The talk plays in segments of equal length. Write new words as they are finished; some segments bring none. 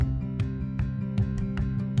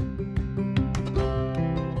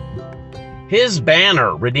His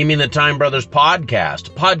Banner, Redeeming the Time Brothers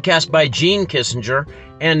podcast by Gene Kissinger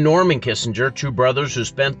and Norman Kissinger, two brothers who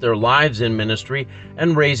spent their lives in ministry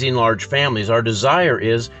and raising large families. Our desire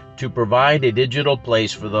is to provide a digital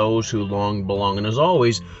place for those who long belong. And as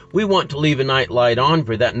always, we want to leave a night light on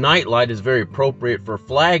for you. That night light is very appropriate for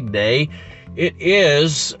Flag Day. It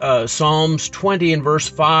is Psalms 20 and verse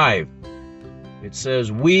 5. It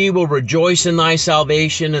says, "We will rejoice in thy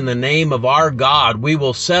salvation in the name of our God. We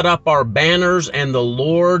will set up our banners, and the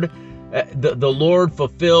Lord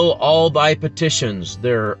fulfill all thy petitions."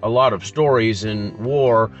 There are a lot of stories in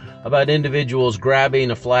war about individuals grabbing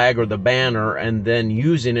a flag or the banner and then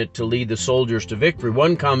using it to lead the soldiers to victory.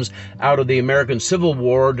 One comes out of the American Civil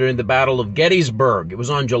War during the Battle of Gettysburg. It was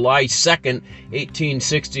on July 2nd,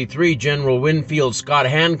 1863. General Winfield Scott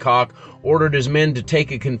Hancock ordered his men to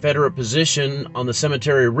take a Confederate position on the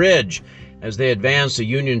Cemetery Ridge. As they advanced, a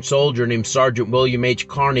Union soldier named Sergeant William H.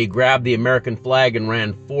 Kearny grabbed the American flag and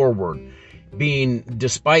ran forward.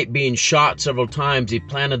 Despite being shot several times, he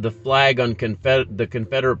planted the flag on the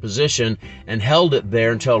Confederate position and held it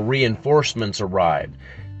there until reinforcements arrived.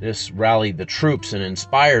 This rallied the troops and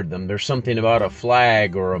inspired them. There's something about a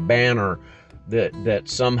flag or a banner that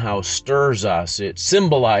somehow stirs us. It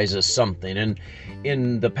symbolizes something. And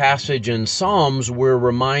in the passage in Psalms, we're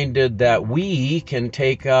reminded that we can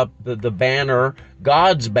take up the banner,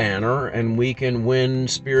 God's banner, and we can win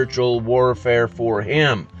spiritual warfare for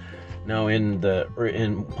Him. Now,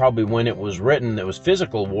 probably when it was written, it was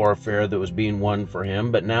physical warfare that was being won for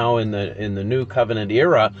Him. But now in the New Covenant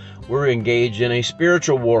era, we're engaged in a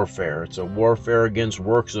spiritual warfare. It's a warfare against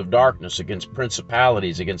works of darkness, against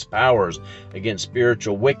principalities, against powers, against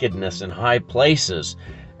spiritual wickedness in high places.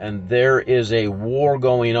 And there is a war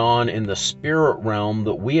going on in the spirit realm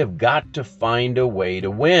that we have got to find a way to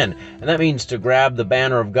win. And that means to grab the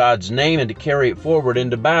banner of God's name and to carry it forward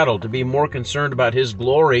into battle, to be more concerned about His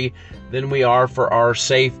glory than we are for our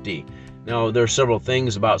safety. Now, there are several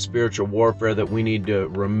things about spiritual warfare that we need to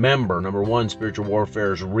remember. Number one, spiritual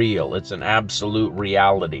warfare is real. It's an absolute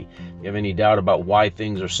reality. If you have any doubt about why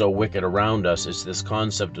things are so wicked around us, it's this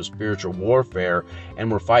concept of spiritual warfare,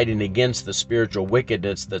 and we're fighting against the spiritual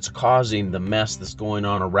wickedness that's causing the mess that's going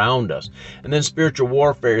on around us. And then spiritual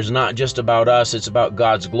warfare is not just about us, it's about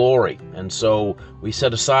God's glory. And so we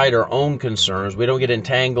set aside our own concerns. We don't get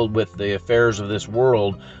entangled with the affairs of this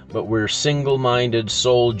world, but we're single-minded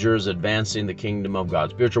soldiers advancing the kingdom of God.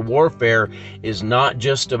 Spiritual warfare is not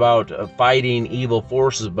just about fighting evil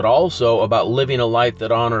forces, but also about living a life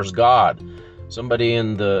that honors God. Somebody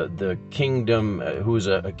in the kingdom who's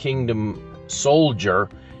a kingdom soldier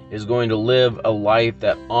is going to live a life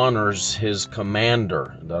that honors his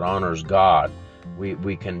commander, that honors God.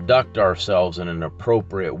 We conduct ourselves in an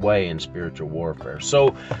appropriate way in spiritual warfare.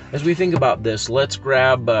 So as we think about this, let's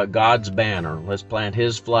grab God's banner. Let's plant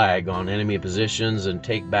His flag on enemy positions and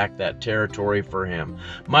take back that territory for Him.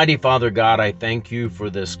 Mighty Father God, I thank You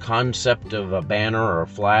for this concept of a banner or a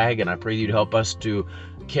flag, and I pray You'd help us to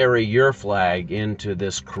carry Your flag into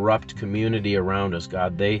this corrupt community around us,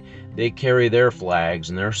 God. They carry their flags,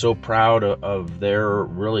 and they're so proud of their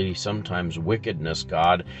really sometimes wickedness,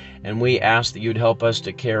 God. And we ask that You'd help us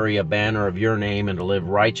to carry a banner of Your name and to live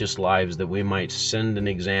righteous lives, that we might send an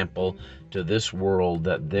example to this world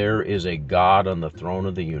that there is a God on the throne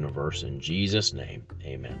of the universe. In Jesus' name,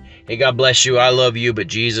 amen. Hey, God bless you. I love you, but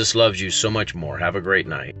Jesus loves you so much more. Have a great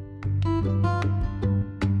night.